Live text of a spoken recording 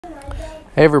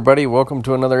Hey everybody, welcome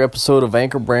to another episode of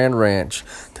Anchor Brand Ranch.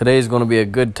 Today is going to be a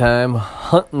good time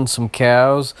hunting some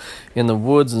cows in the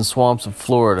woods and swamps of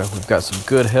Florida. We've got some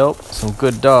good help, some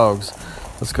good dogs.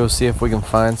 Let's go see if we can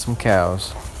find some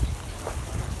cows.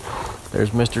 There's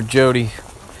Mr. Jody.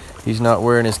 He's not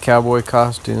wearing his cowboy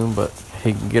costume, but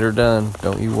he can get her done,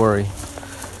 don't you worry.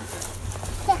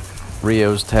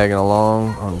 Rio's tagging along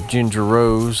on Ginger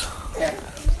Rose.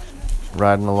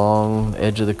 Riding along the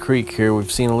edge of the creek here. We've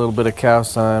seen a little bit of cow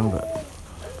sign, but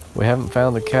we haven't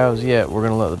found the cows yet. We're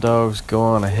going to let the dogs go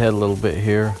on ahead a little bit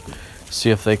here,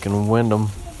 see if they can wind them,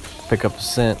 pick up a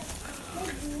scent,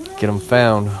 get them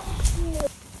found.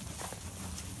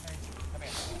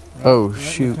 Oh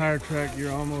shoot,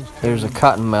 there's a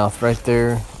cottonmouth right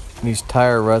there. These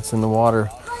tire ruts in the water.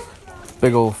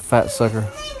 Big old fat sucker.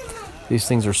 These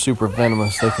things are super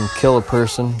venomous. They can kill a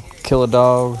person, kill a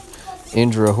dog,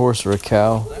 injure a horse or a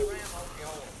cow.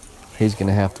 He's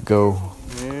gonna have to go.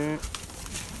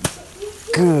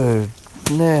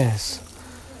 Goodness.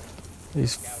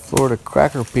 These Florida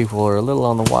cracker people are a little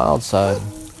on the wild side.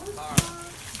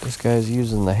 This guy's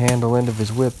using the handle end of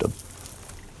his whip to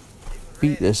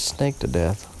beat this snake to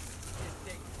death.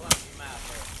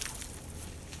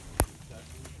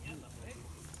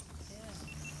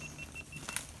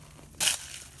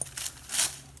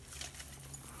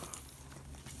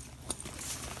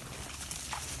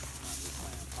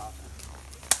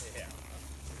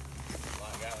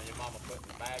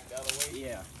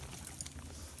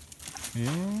 Yeah.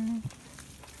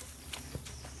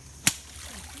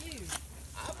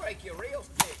 I'll break you real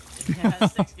stick. Yeah,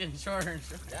 that stick's getting shorter and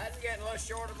shorter. That's getting a little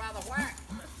shorter by the whack.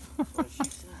 That's what she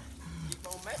said. Keep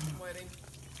on messing with him.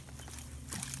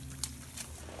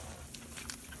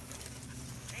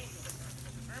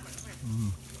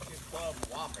 Just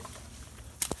 12 whopping.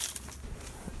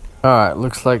 Alright,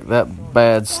 looks like that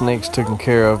bad snake's taken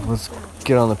care of. Let's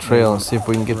get on the trail and see if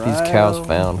we can get these cows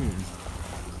found.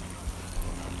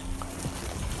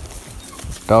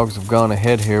 Dogs have gone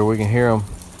ahead here. We can hear them.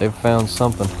 They've found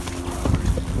something.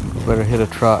 We better hit a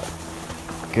trot.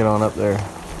 Get on up there.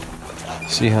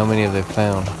 See how many have they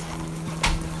found.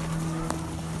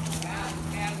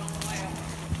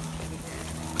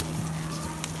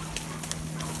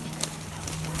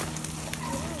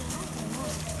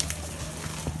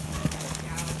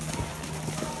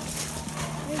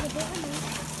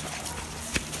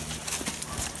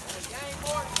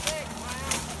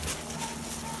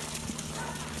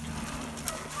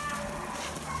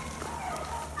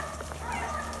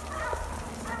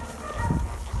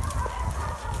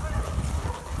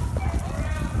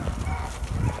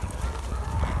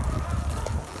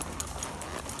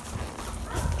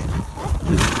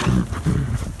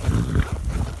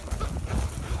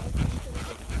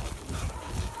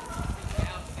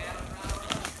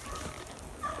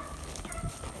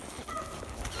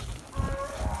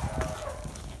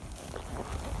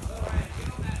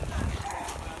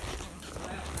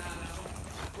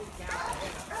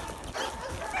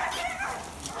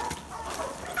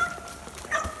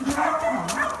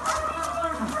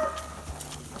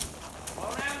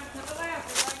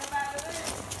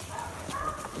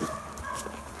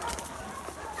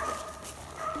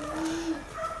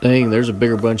 Dang, there's a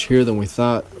bigger bunch here than we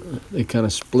thought. They kind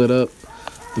of split up.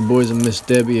 The boys and Miss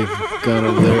Debbie have gone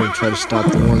over there and tried to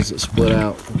stop the ones that split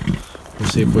out. We'll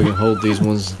see if we can hold these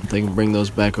ones. They can bring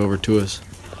those back over to us.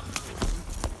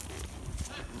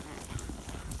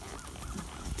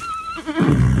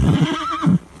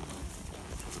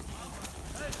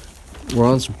 We're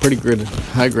on some pretty good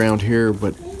high ground here,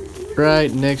 but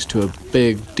right next to a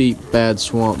big, deep, bad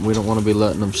swamp. We don't want to be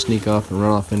letting them sneak off and run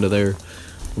off into there.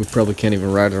 We probably can't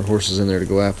even ride our horses in there to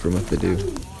go after them if they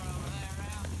do.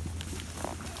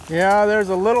 Yeah, there's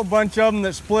a little bunch of them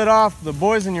that split off. The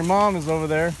boys and your mom is over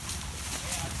there.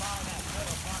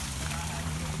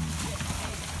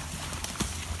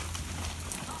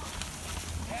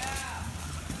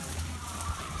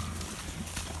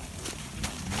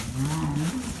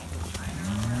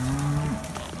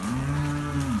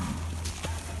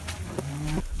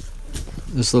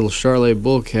 This little Charolais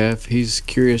bull calf, he's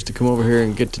curious to come over here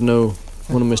and get to know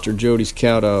one of Mr. Jody's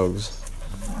cow dogs.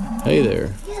 Hey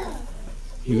there.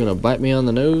 You gonna bite me on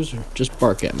the nose or just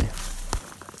bark at me?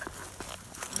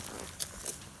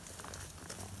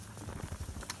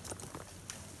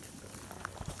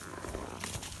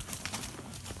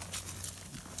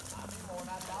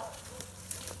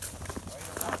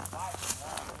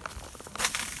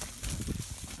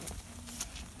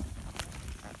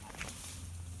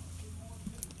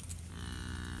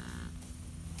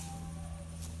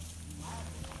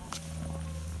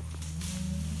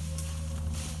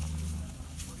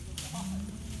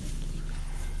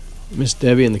 Miss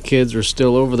Debbie and the kids are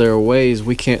still over there a ways.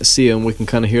 We can't see them. We can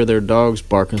kind of hear their dogs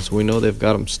barking, so we know they've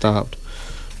got them stopped.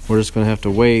 We're just going to have to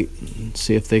wait and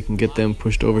see if they can get them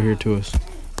pushed over here to us.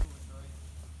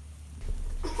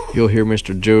 You'll hear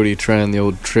Mr. Jody trying the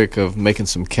old trick of making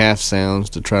some calf sounds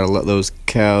to try to let those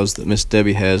cows that Miss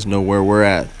Debbie has know where we're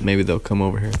at. Maybe they'll come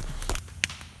over here.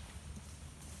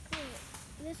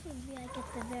 This would be like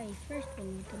at the very first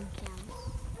one with them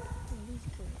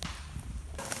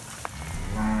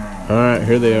cows. Alright,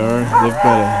 here they are. They've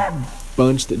got a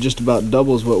bunch that just about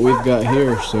doubles what we've got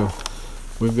here, so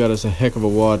we've got us a heck of a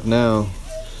wad now.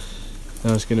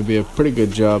 Now it's going to be a pretty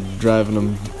good job driving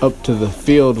them up to the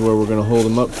field where we're going to hold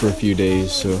them up for a few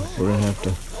days. So we're going to have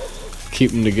to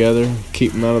keep them together,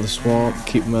 keep them out of the swamp,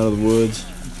 keep them out of the woods,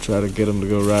 try to get them to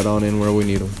go right on in where we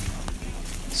need them.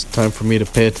 It's time for me to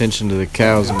pay attention to the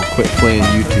cows and quit playing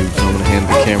YouTube, so I'm going to hand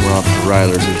the camera off to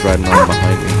Ryler, who's riding on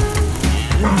behind me.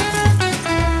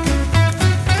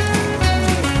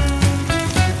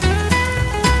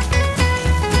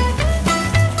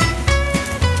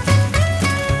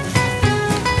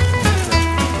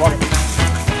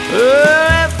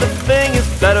 Everything is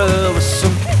better with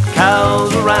some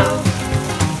cows around.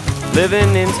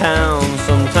 Living in town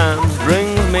sometimes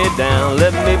brings me down.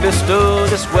 Let me bestow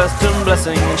this western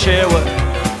blessing and share what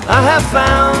I have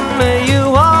found. May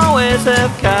you always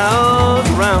have cows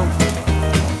around.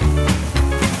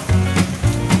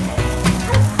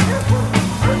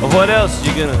 What else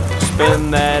you gonna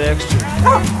spend that extra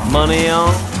money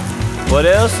on? What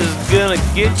else is gonna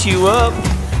get you up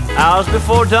hours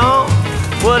before dawn?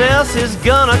 What else is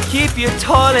gonna keep you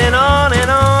toiling on and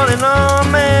on and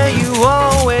on? May you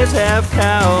always have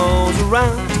cows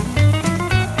around.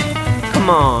 Come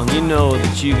on, you know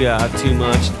that you got too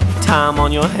much time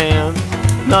on your hands,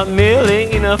 not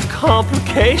nearly enough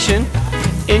complication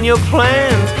in your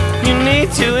plans. You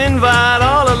need to invite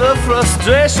all of the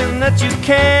frustration that you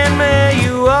can. May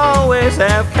you always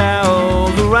have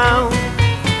cows around.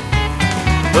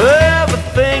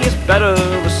 Everything is better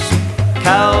with some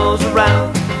cows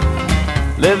around.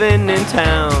 Living in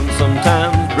town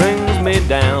sometimes brings me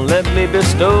down. Let me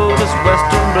bestow this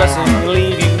western blessing and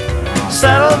leave you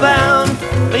saddle bound.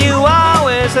 You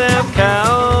always have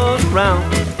cows around.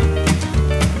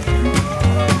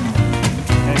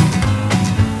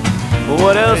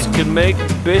 What else could make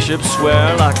the bishop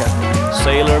swear like a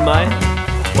sailor might?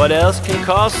 What else can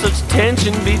cause such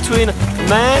tension between a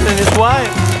man and his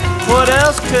wife? What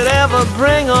else could ever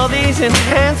bring all these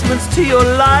enhancements to your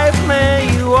life?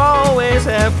 May you always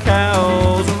have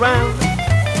cows around.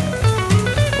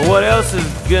 What else is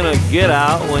gonna get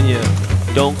out when you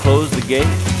don't close the gate?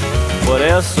 What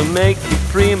else will make you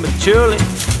prematurely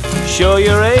show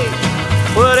your age?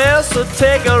 What else will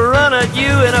take a run at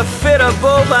you in a fit of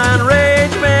bovine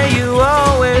rage? May you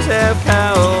always have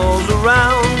cows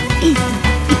around.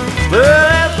 But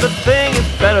everything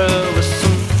is better with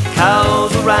some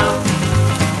cows around.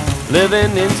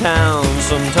 Living in town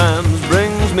sometimes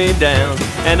brings me down.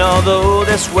 And although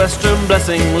this western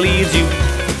blessing leaves you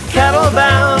cattle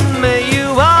bound, may you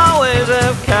always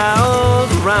have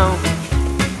cows around.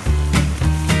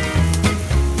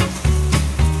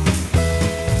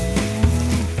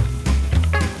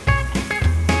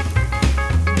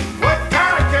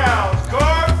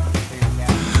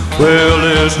 Well,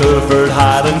 there's Hereford,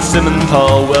 Highland,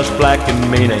 Simmental, Welsh Black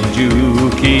and Maine and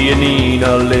Juki,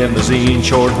 Nina, Limousine,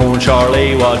 Shorthorn,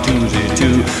 Charlie, Watusi,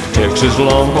 too, Texas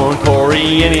Longhorn,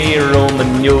 Corianny,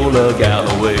 Romagnola,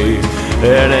 Galloway,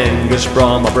 and Angus,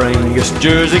 Brahma, Brangus,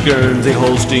 Jersey, Guernsey,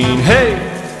 Holstein, hey!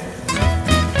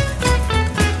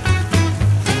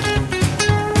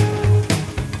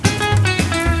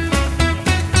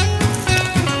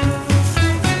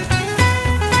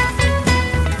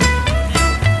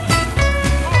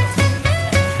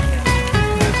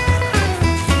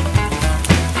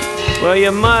 Well,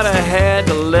 you might have had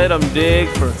to let them dig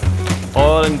for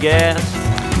oil and gas.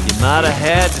 You might have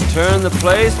had to turn the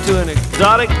place to an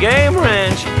exotic game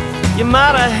ranch. You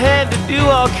might have had to do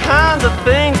all kinds of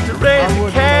things to raise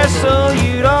the cash so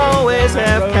you'd always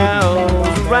have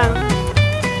cows around.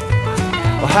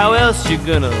 Well, how else you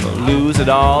gonna lose it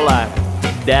all like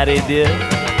Daddy did?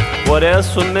 What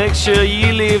else will make sure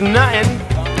you leave nothing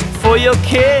for your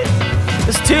kids?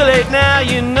 It's too late now,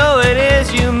 you know it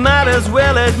is. You might as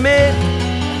well admit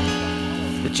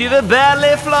that you've a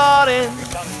badly flawed and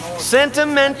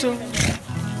sentimental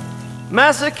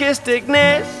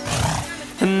masochisticness,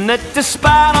 and that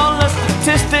despite all the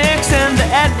statistics and the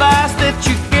advice that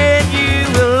you get, you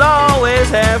will always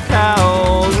have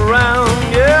cows around.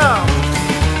 Yeah,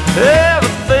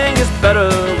 everything is better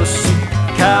with some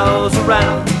cows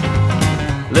around.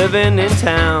 Living in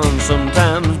town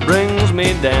sometimes brings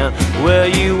down. Well,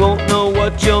 you won't know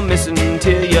what you're missing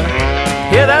till you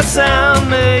hear that sound.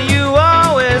 May you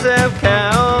always have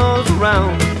cows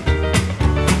around.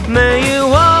 May you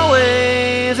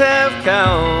always have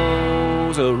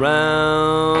cows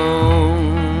around.